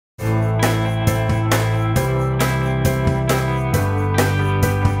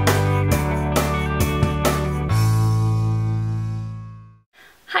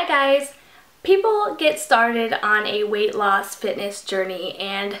guys, people get started on a weight loss fitness journey,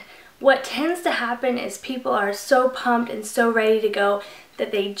 and what tends to happen is people are so pumped and so ready to go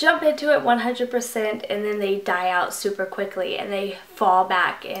that they jump into it 100% and then they die out super quickly and they fall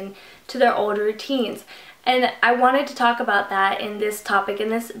back into their old routines. And I wanted to talk about that in this topic, in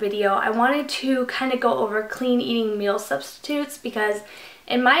this video. I wanted to kind of go over clean eating meal substitutes because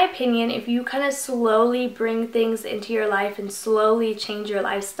in my opinion, if you kind of slowly bring things into your life and slowly change your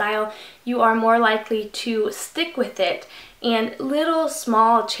lifestyle, you are more likely to stick with it. And little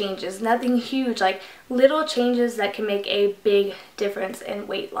small changes, nothing huge, like little changes that can make a big difference in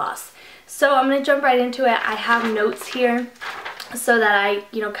weight loss. So I'm going to jump right into it. I have notes here so that I,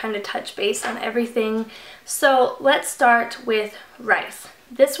 kind of touch base on everything. So let's start with rice.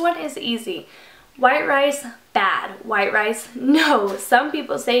 This one is easy. White rice, bad. White rice, no. Some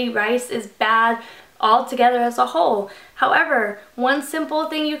people say rice is bad altogether as a whole. However, one simple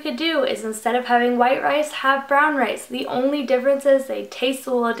thing you could do is instead of having white rice, have brown rice. The only difference is they taste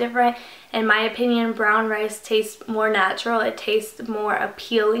a little different. In my opinion, brown rice tastes more natural. It tastes more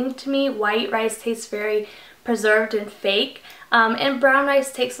appealing to me. White rice tastes very preserved and fake. And brown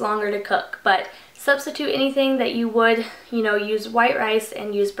rice takes longer to cook. But substitute anything that you would, use white rice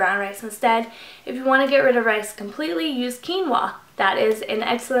and use brown rice instead. If you want to get rid of rice completely, use quinoa. That is an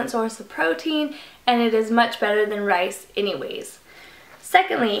excellent source of protein and it is much better than rice anyways.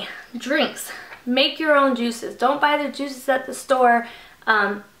 Secondly, drinks. Make your own juices. Don't buy the juices at the store.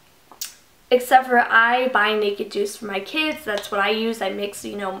 Except for I buy naked juice for my kids. That's what I use. I mix,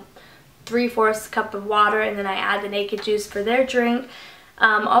 3/4 cup of water and then I add the naked juice for their drink.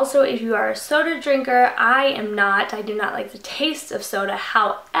 Also, if you are a soda drinker, I am not. I do not like the taste of soda.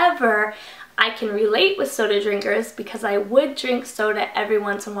 However, I can relate with soda drinkers because I would drink soda every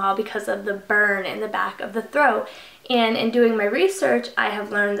once in a while because of the burn in the back of the throat. And in doing my research, I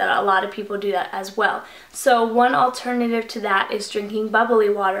have learned that a lot of people do that as well. So one alternative to that is drinking bubbly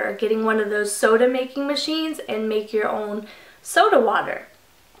water or getting one of those soda making machines and make your own soda water.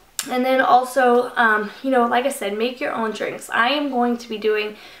 And then also, like I said, make your own drinks. I am going to be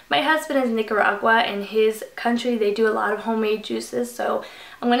doing, my husband is Nicaragua. In his country, they do a lot of homemade juices. So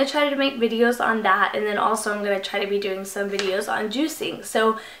I'm going to try to make videos on that. And then also I'm going to try to be doing some videos on juicing.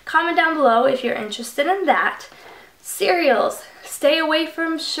 So comment down below if you're interested in that. Cereals. Stay away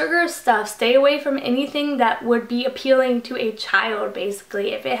from sugar stuff. Stay away from anything that would be appealing to a child,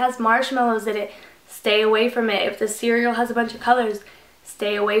 basically. If it has marshmallows in it, stay away from it. If the cereal has a bunch of colors,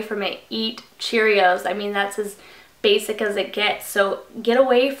 stay away from it. Eat Cheerios. I mean, that's as basic as it gets. So get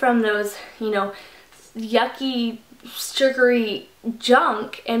away from those, yucky, sugary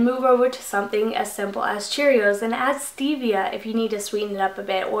junk and move over to something as simple as Cheerios, and add stevia if you need to sweeten it up a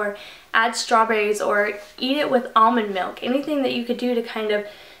bit, or add strawberries, or eat it with almond milk. Anything that you could do to kind of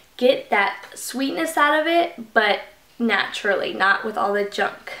get that sweetness out of it, but naturally, not with all the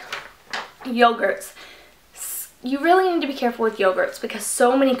junk. Yogurts. You really need to be careful with yogurts because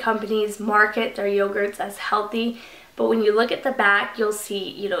so many companies market their yogurts as healthy, but when you look at the back, you'll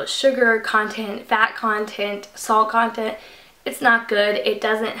see, sugar content, fat content, salt content. It's not good. It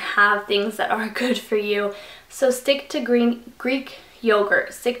doesn't have things that are good for you. So stick to Greek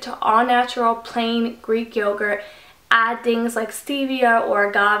yogurt. Stick to all natural, plain Greek yogurt. Add things like stevia or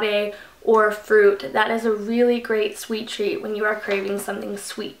agave or fruit. That is a really great sweet treat when you are craving something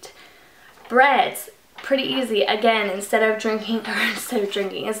sweet. Breads. Pretty easy. Again, instead of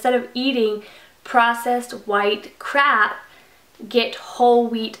eating processed white crap, get whole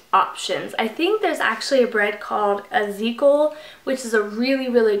wheat options. I think there's actually a bread called Extr, which is a really,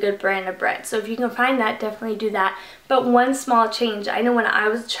 really good brand of bread. So if you can find that, definitely do that. But one small change. I know when I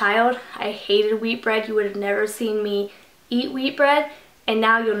was a child, I hated wheat bread. You would have never seen me eat wheat bread. And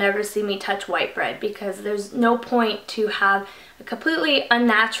now you'll never see me touch white bread because there's no point to have a completely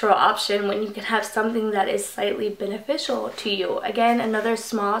unnatural option when you can have something that is slightly beneficial to you. Again, another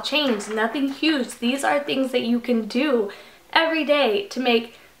small change, nothing huge. These are things that you can do every day to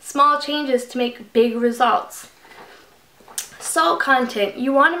make small changes to make big results. Salt content.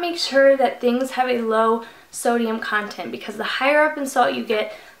 You want to make sure that things have a low sodium content because the higher up in salt you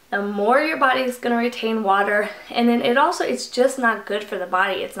get, the more your body is going to retain water, and then it's just not good for the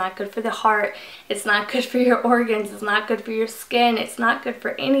body. It's not good for the heart. It's not good for your organs. It's not good for your skin. It's not good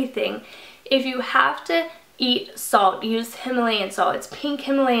for anything. If you have to eat salt, use Himalayan salt. It's pink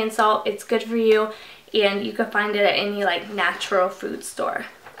Himalayan salt. It's good for you, and you can find it at any natural food store.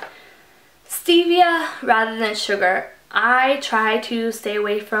 Stevia rather than sugar. I try to stay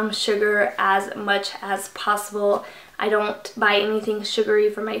away from sugar as much as possible. I don't buy anything sugary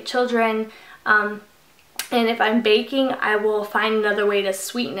for my children. And if I'm baking, I will find another way to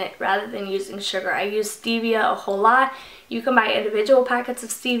sweeten it rather than using sugar. I use stevia a whole lot. You can buy individual packets of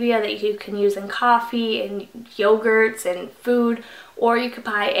stevia that you can use in coffee and yogurts and food, or you could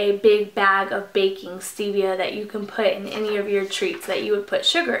buy a big bag of baking stevia that you can put in any of your treats that you would put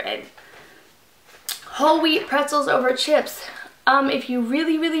sugar in. Whole wheat pretzels over chips. If you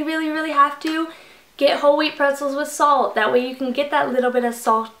really have to, get whole wheat pretzels with salt. That way you can get that little bit of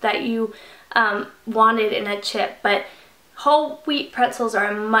salt that you wanted in a chip. But whole wheat pretzels are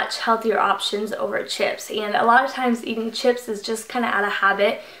a much healthier options over chips. And a lot of times eating chips is just kind of out of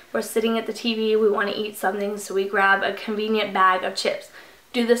habit. We're sitting at the TV, we want to eat something, so we grab a convenient bag of chips.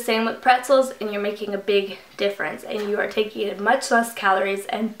 Do the same with pretzels and you're making a big difference, and you are taking in much less calories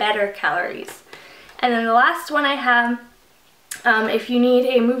and better calories. And then the last one I have, if you need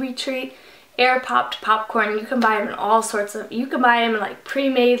a movie treat, air popped popcorn. You can buy them in all sorts of, you can buy them in like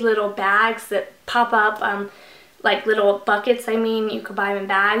pre-made little bags that pop up, like little buckets. I mean, you can buy them in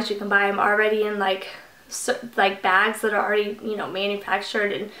bags. You can buy them already in like bags that are already, you know,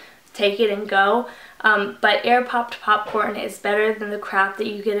 manufactured, and take it and go. But air popped popcorn is better than the crap that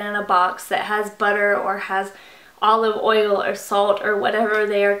you get in a box that has butter or has olive oil or salt or whatever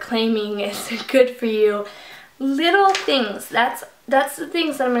they are claiming is good for you. Little things, that's the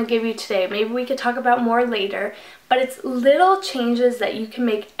things that I'm going to give you today. Maybe we could talk about more later, but it's little changes that you can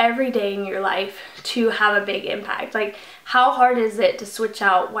make every day in your life to have a big impact. Like, how hard is it to switch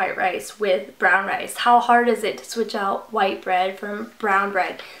out white rice with brown rice? How hard is it to switch out white bread from brown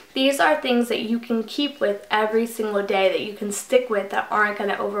bread? These are things that you can keep with every single day, that you can stick with, that aren't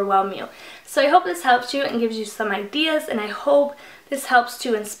going to overwhelm you. So I hope this helps you and gives you some ideas, and I hope this helps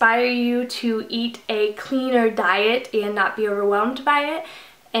to inspire you to eat a cleaner diet and not be overwhelmed by it.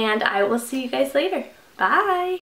 And I will see you guys later. Bye!